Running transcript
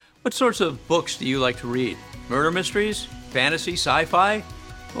What sorts of books do you like to read? Murder mysteries? Fantasy? Sci-fi?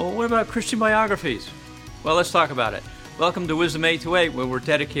 Well, what about Christian biographies? Well, let's talk about it. Welcome to Wisdom 828, where we're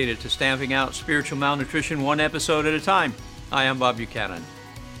dedicated to stamping out spiritual malnutrition one episode at a time. I am Bob Buchanan.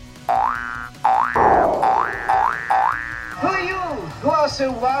 Who are you who are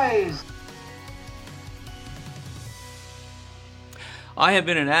so wise? I have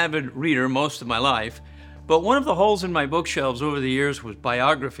been an avid reader most of my life, but one of the holes in my bookshelves over the years was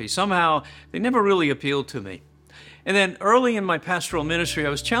biography. Somehow, they never really appealed to me. And then early in my pastoral ministry, I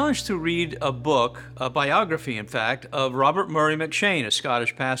was challenged to read a book, a biography in fact, of Robert Murray M'Cheyne, a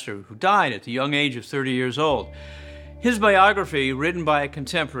Scottish pastor who died at the young age of 30 years old. His biography, written by a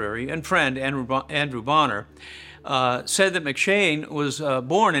contemporary and friend, Andrew Bonner, said that M'Cheyne was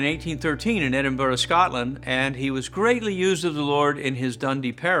born in 1813 in Edinburgh, Scotland, and he was greatly used of the Lord in his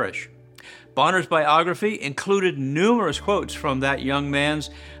Dundee parish. Bonner's biography included numerous quotes from that young man's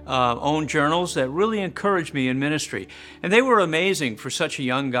own journals that really encouraged me in ministry, and they were amazing for such a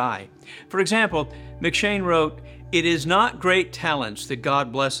young guy. For example, M'Cheyne wrote, "It is not great talents that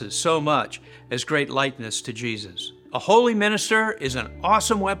God blesses so much as great likeness to Jesus. A holy minister is an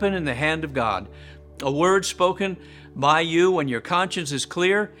awesome weapon in the hand of God. A word spoken by you when your conscience is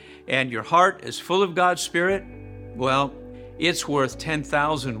clear and your heart is full of God's Spirit, well, it's worth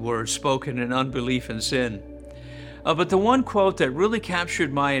 10,000 words spoken in unbelief and sin." But the one quote that really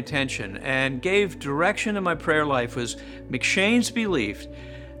captured my attention and gave direction to my prayer life was M'Cheyne's belief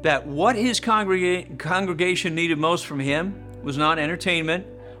that what his congregation needed most from him was not entertainment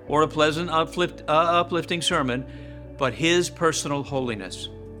or a pleasant, uplifting sermon, but his personal holiness.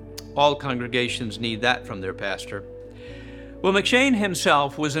 All congregations need that from their pastor. Well, M'Cheyne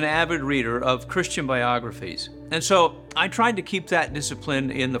himself was an avid reader of Christian biographies, and so I tried to keep that discipline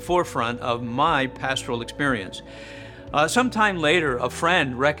in the forefront of my pastoral experience. Sometime later, a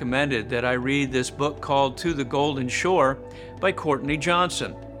friend recommended that I read this book called To the Golden Shore by Courtney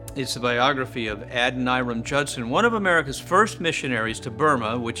Johnson. It's the biography of Adoniram Judson, one of America's first missionaries to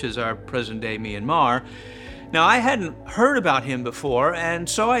Burma, which is our present-day Myanmar. Now, I hadn't heard about him before, and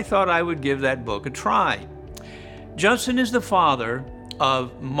so I thought I would give that book a try. Judson is the father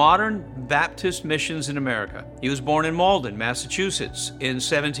of modern Baptist missions in America. He was born in Malden, Massachusetts in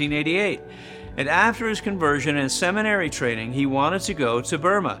 1788, and after his conversion and seminary training, he wanted to go to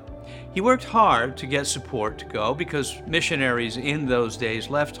Burma. He worked hard to get support to go because missionaries in those days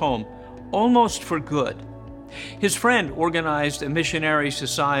left home almost for good. His friend organized a missionary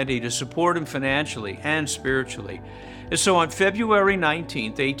society to support him financially and spiritually. And so on February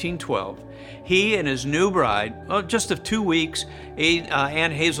 19th, 1812, he and his new bride, just of 2 weeks,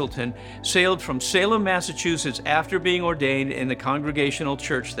 Ann Hazelton, sailed from Salem, Massachusetts after being ordained in the Congregational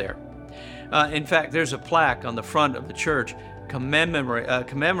Church there. In fact, there's a plaque on the front of the church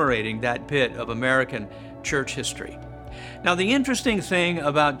commemorating that bit of American church history. Now, the interesting thing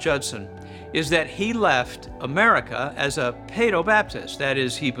about Judson is that he left America as a paedo-Baptist. That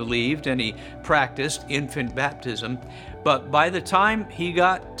is, he believed and he practiced infant baptism. But by the time he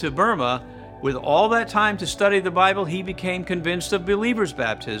got to Burma, with all that time to study the Bible, he became convinced of believer's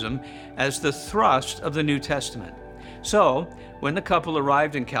baptism as the thrust of the New Testament. So, when the couple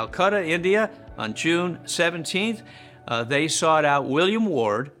arrived in Calcutta, India, on June 17th, they sought out William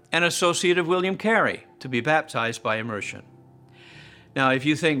Ward, an associate of William Carey, to be baptized by immersion. Now, if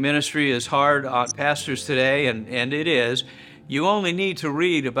you think ministry is hard on pastors today, and it is, you only need to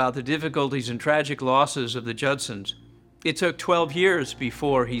read about the difficulties and tragic losses of the Judsons. It took 12 years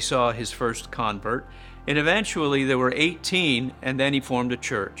before he saw his first convert, and eventually there were 18, and then he formed a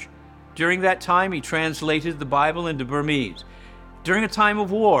church. During that time, he translated the Bible into Burmese. During a time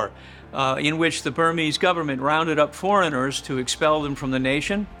of war, in which the Burmese government rounded up foreigners to expel them from the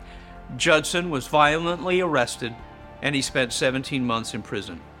nation, Judson was violently arrested, and he spent 17 months in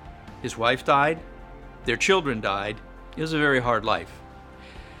prison. His wife died, their children died. It was a very hard life.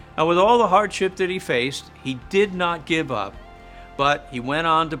 Now, with all the hardship that he faced, he did not give up, but he went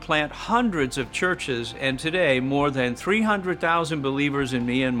on to plant hundreds of churches, and today more than 300,000 believers in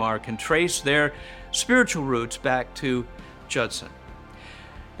Myanmar can trace their spiritual roots back to Judson.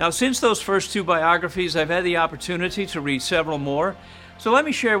 Now, since those first two biographies, I've had the opportunity to read several more. So let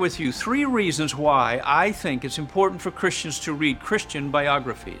me share with you 3 reasons why I think it's important for Christians to read Christian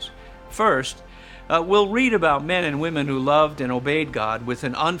biographies. First, we'll read about men and women who loved and obeyed God with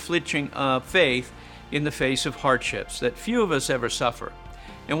an unflinching faith in the face of hardships that few of us ever suffer.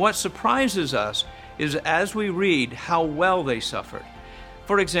 And what surprises us is as we read how well they suffered.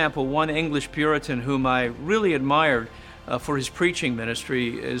 For example, one English Puritan whom I really admired for his preaching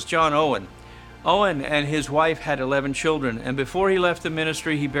ministry is John Owen. Owen and his wife had 11 children, and before he left the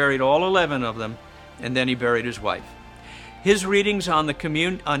ministry, he buried all 11 of them, and then he buried his wife. His readings on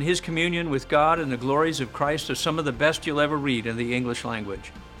his communion with God and the glories of Christ are some of the best you'll ever read in the English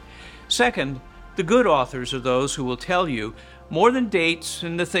language. Second, the good authors are those who will tell you more than dates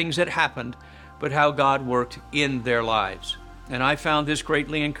and the things that happened, but how God worked in their lives. And I found this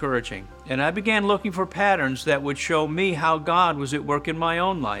greatly encouraging. And I began looking for patterns that would show me how God was at work in my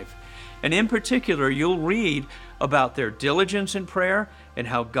own life. And in particular, you'll read about their diligence in prayer and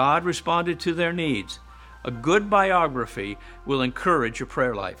how God responded to their needs. A good biography will encourage your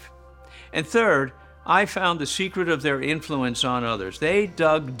prayer life. And third, I found the secret of their influence on others. They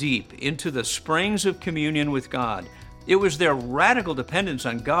dug deep into the springs of communion with God. It was their radical dependence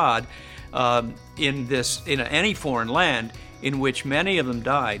on God in any foreign land in which many of them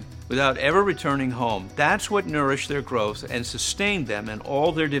died without ever returning home. That's what nourished their growth and sustained them in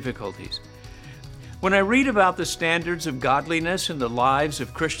all their difficulties. When I read about the standards of godliness in the lives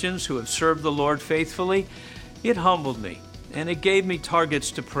of Christians who have served the Lord faithfully, it humbled me, and it gave me targets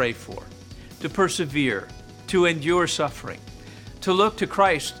to pray for, to persevere, to endure suffering, to look to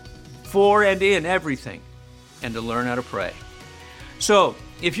Christ for and in everything, and to learn how to pray. So,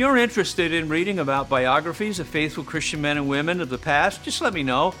 if you're interested in reading about biographies of faithful Christian men and women of the past, just let me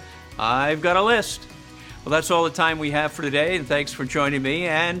know. I've got a list. Well, that's all the time we have for today, and thanks for joining me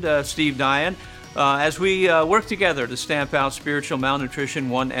and Steve Dyan as we work together to stamp out spiritual malnutrition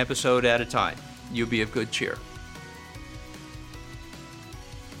one episode at a time. You be of good cheer.